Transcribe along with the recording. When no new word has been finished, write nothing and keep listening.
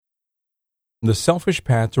The Selfish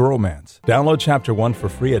Path to Romance. Download Chapter 1 for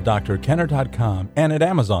free at drkenner.com and at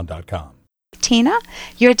amazon.com. Tina,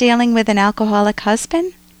 you're dealing with an alcoholic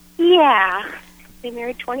husband? Yeah. Been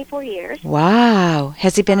married 24 years. Wow.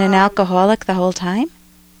 Has he been an alcoholic the whole time?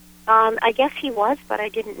 I guess he was, but I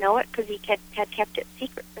didn't know it because he had kept it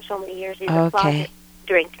secret for so many years. He's a closet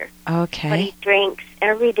drinker. Okay. But he drinks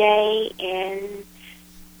every day, and,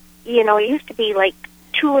 it used to be like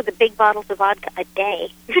 2 of the big bottles of vodka a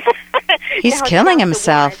day. He's killing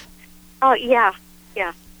himself. Oh, yeah.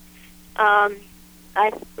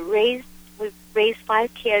 We've raised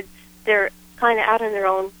 5 kids. They're kind of out on their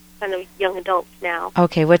own, kind of young adults now.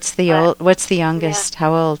 Okay, what's the youngest? Yeah.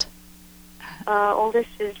 How old? Oldest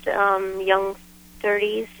is young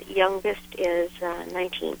 30s. Youngest is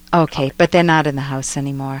 19. Okay, but they're not in the house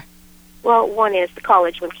anymore. Well, one is. The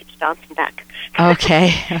college one keeps bouncing back.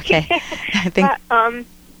 Okay. I think.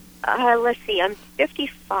 Let's see. I'm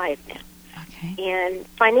 55 now. Okay. And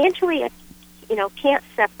financially, I, can't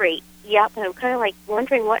separate yet. But I'm kind of like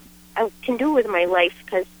wondering what I can do with my life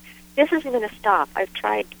because this isn't going to stop. I've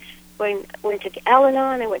tried. Went to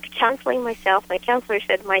Al-Anon. I went to counseling myself. My counselor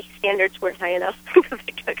said my standards weren't high enough because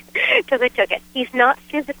I took it. He's not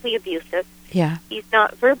physically abusive. Yeah. He's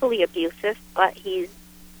not verbally abusive, but he's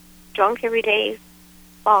drunk every day.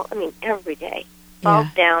 Every day. Falls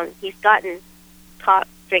down. He's gotten caught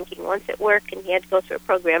drinking once at work, and he had to go through a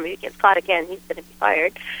program. If he gets caught again, he's going to be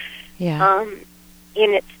fired. Yeah. And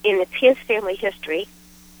it's his family history.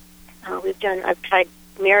 I've tried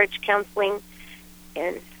marriage counseling,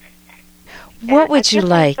 and what would you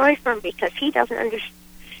like? I'm sorry for him because he doesn't understand.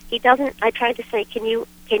 He doesn't. I tried to say, can you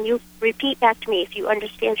repeat back to me if you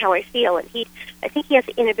understand how I feel? And I think he has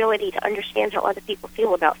the inability to understand how other people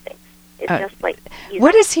feel about things. It's just like.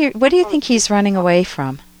 What do you think he's running away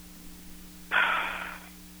from?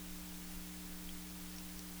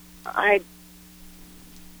 I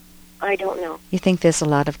don't know. You think there's a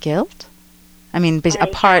lot of guilt?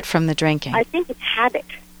 Apart from the drinking. I think it's habit.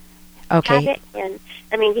 Okay. Habit, and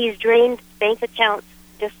he's drained bank accounts,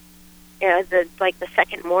 just the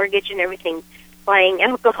second mortgage and everything, buying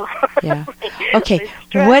alcohol. Yeah. Okay.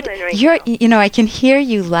 I can hear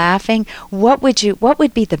you laughing. What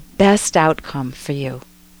would be the best outcome for you?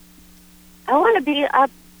 I want to be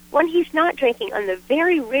when he's not drinking, on the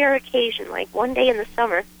very rare occasion, like one day in the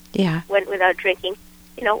summer. Yeah. Went without drinking.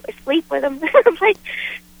 Sleep with him.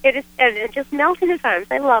 It just melt in his arms.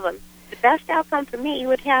 I love him. The best outcome for me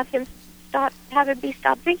would have him stop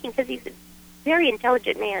drinking because he's a very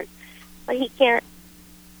intelligent man, but he can't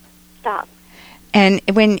stop. And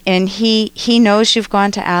he knows you've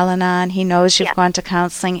gone to Al-Anon, he knows you've gone to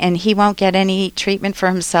counseling, and he won't get any treatment for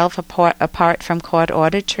himself apart from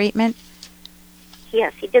court-ordered treatment?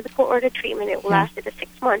 Yes, he did the court-ordered treatment. It lasted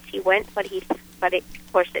 6 months. He went, but of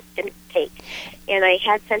course it didn't take. And I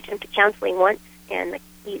had sent him to counseling once, and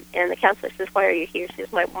the counselor says, "Why are you here?" He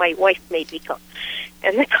says, "My wife made me come."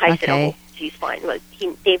 And the guy said, "Oh, she's fine." But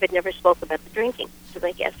David never spoke about the drinking, so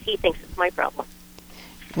I guess he thinks it's my problem.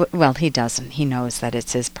 Well, he doesn't. He knows that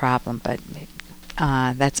it's his problem, but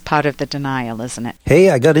that's part of the denial, isn't it? Hey,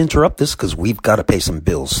 I got to interrupt this because we've got to pay some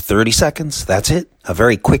bills. 30 seconds, that's it. A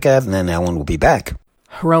very quick ad, and then Ellen will be back.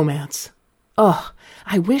 Romance. Ugh,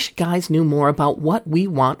 I wish guys knew more about what we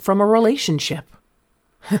want from a relationship.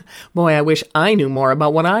 Boy, I wish I knew more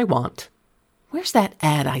about what I want. Where's that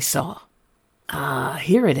ad I saw?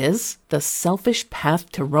 Here it is. The Selfish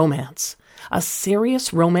Path to Romance. A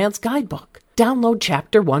serious romance guidebook. Download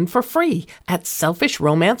Chapter 1 for free at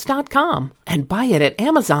selfishromance.com and buy it at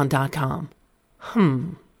amazon.com.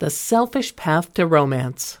 The Selfish Path to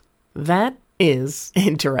Romance. That is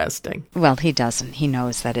interesting. Well, he doesn't. He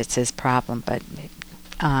knows that it's his problem, but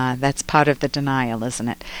that's part of the denial, isn't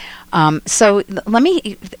it? So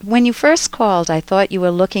when you first called, I thought you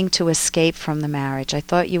were looking to escape from the marriage. I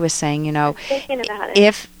thought you were saying, thinking about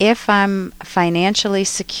it. if I'm financially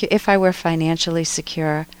secure, if I were financially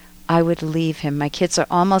secure, I would leave him. My kids are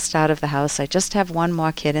almost out of the house. I just have one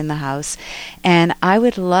more kid in the house. And I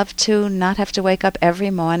would love to not have to wake up every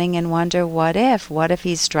morning and wonder, what if? What if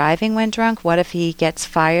he's driving when drunk? What if he gets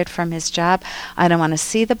fired from his job? I don't want to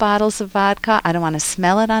see the bottles of vodka. I don't want to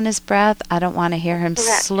smell it on his breath. I don't want to hear him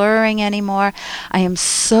slurring anymore. I am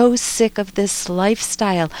so sick of this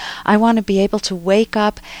lifestyle. I want to be able to wake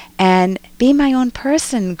up and be my own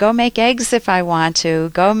person, go make eggs if I want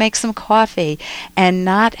to, go make some coffee, and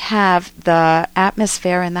not have the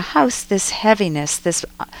atmosphere in the house, this heaviness, this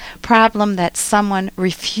problem that someone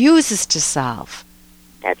refuses to solve.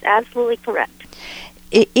 That's absolutely correct.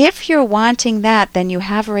 If you're wanting that, then you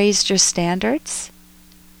have raised your standards.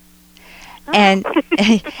 And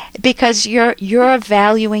because you're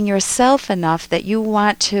valuing yourself enough that you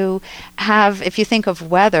want to have, if you think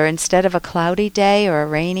of weather, instead of a cloudy day or a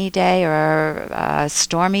rainy day or a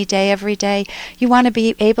stormy day every day, you want to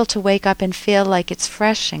be able to wake up and feel like it's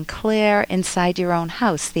fresh and clear inside your own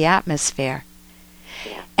house, the atmosphere.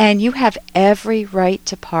 Yeah. And you have every right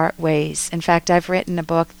to part ways. In fact, I've written a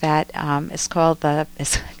book that is called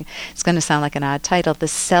it's going to sound like an odd title, The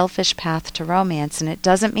Selfish Path to Romance. And it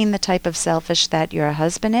doesn't mean the type of selfish that your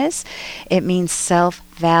husband is. It means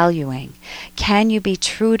self-valuing. Can you be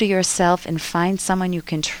true to yourself and find someone you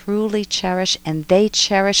can truly cherish and they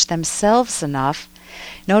cherish themselves enough?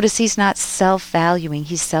 Notice he's not self-valuing,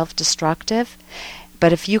 he's self-destructive.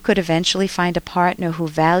 But if you could eventually find a partner who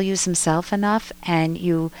values himself enough and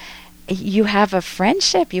you have a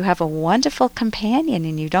friendship, you have a wonderful companion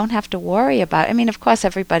and you don't have to worry about, I mean, of course,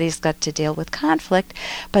 everybody's got to deal with conflict,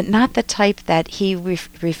 but not the type that he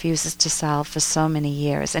refuses to solve for so many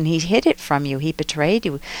years. And he hid it from you. He betrayed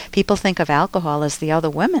you. People think of alcohol as the other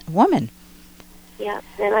woman. Yeah,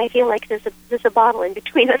 and I feel like there's a bottle in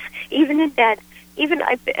between us, even in bed. Even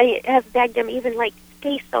I have begged him, even like,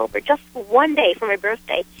 stay sober just for one day for my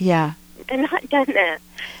birthday. Yeah. And not done that.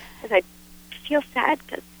 And I feel sad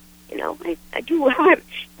because, I do love him.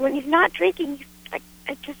 When he's not drinking, I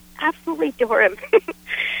just absolutely adore him.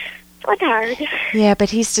 So hard. Yeah, but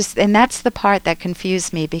he's just, and that's the part that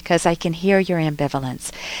confused me because I can hear your ambivalence.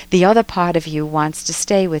 The other part of you wants to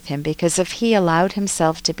stay with him because if he allowed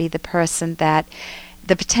himself to be the person that,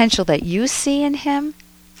 the potential that you see in him,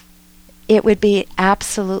 it would be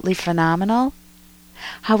absolutely phenomenal.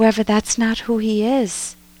 However, that's not who he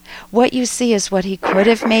is. What you see is what he could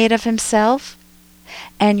have made of himself,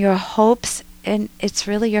 and your hopes, and it's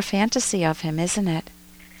really your fantasy of him, isn't it?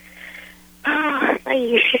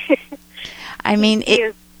 I mean,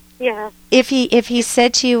 yeah. If he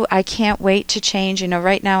said to you, I can't wait to change,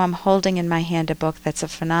 right now I'm holding in my hand a book that's a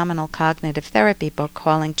phenomenal cognitive therapy book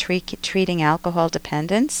called Treating Alcohol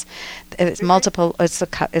Dependence. It's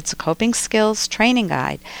it's a coping skills training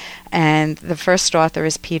guide. And the first author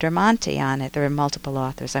is Peter Monti on it. There are multiple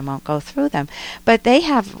authors. I won't go through them. But they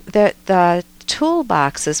have the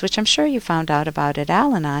toolboxes, which I'm sure you found out about at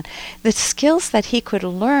Al-Anon. The skills that he could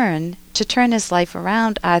learn to turn his life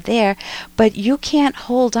around are there, but you can't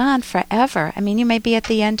hold on forever. I mean, you may be at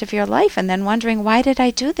the end of your life and then wondering, why did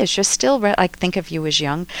I do this? You're still, think of you as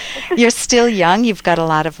young. You're still young. You've got a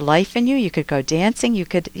lot of life in you. You could go dancing. You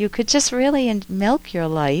could just really milk your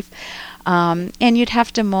life. And you'd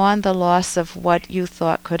have to mourn the loss of what you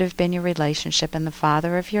thought could have been your relationship and the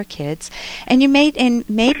father of your kids. And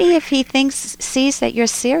maybe if he sees that you're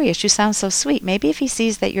serious, you sound so sweet. Maybe if he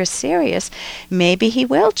sees that you're serious, maybe he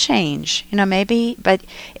will change. But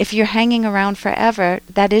if you're hanging around forever,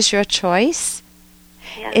 that is your choice.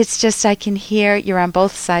 Yeah. It's just I can hear you're on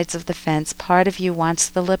both sides of the fence. Part of you wants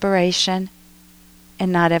the liberation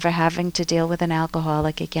and not ever having to deal with an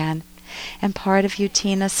alcoholic again. And part of you,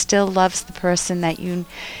 Tina, still loves the person that you,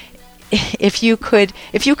 if you could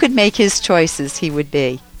make his choices, he would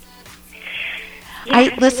be.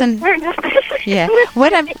 Yeah, listen. Yeah.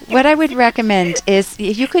 What I would recommend is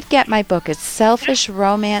you could get my book. It's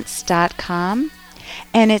selfishromance.com,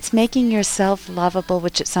 and it's making yourself lovable,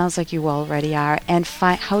 which it sounds like you already are, and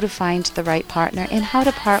how to find the right partner and how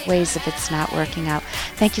to part ways if it's not working out.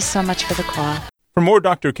 Thank you so much for the call. For more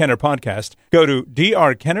Dr. Kenner podcast, go to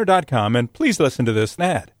drkenner.com and please listen to this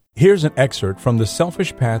ad. Here's an excerpt from The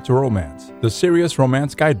Selfish Path to Romance, the Serious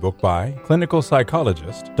Romance Guidebook by clinical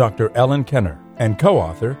psychologist Dr. Ellen Kenner and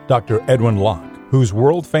co-author Dr. Edwin Locke, who's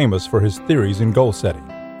world famous for his theories in goal setting.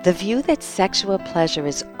 The view that sexual pleasure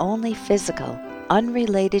is only physical,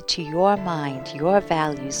 unrelated to your mind, your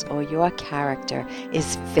values, or your character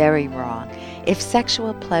is very wrong. If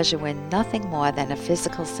sexual pleasure were nothing more than a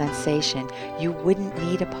physical sensation, you wouldn't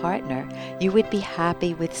need a partner. You would be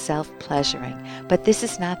happy with self-pleasuring. But this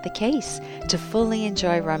is not the case. To fully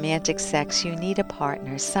enjoy romantic sex, you need a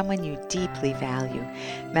partner, someone you deeply value.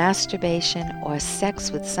 Masturbation or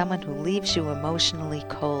sex with someone who leaves you emotionally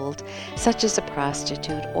cold, such as a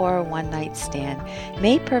prostitute or a one-night stand,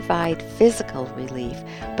 may provide physical relief,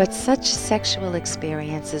 but such sexual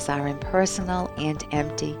experiences are impersonal and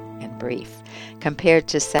empty and brief compared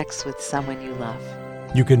to sex with someone you love.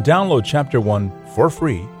 You can download Chapter 1 for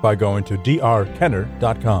free by going to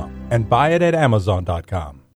drkenner.com and buy it at amazon.com.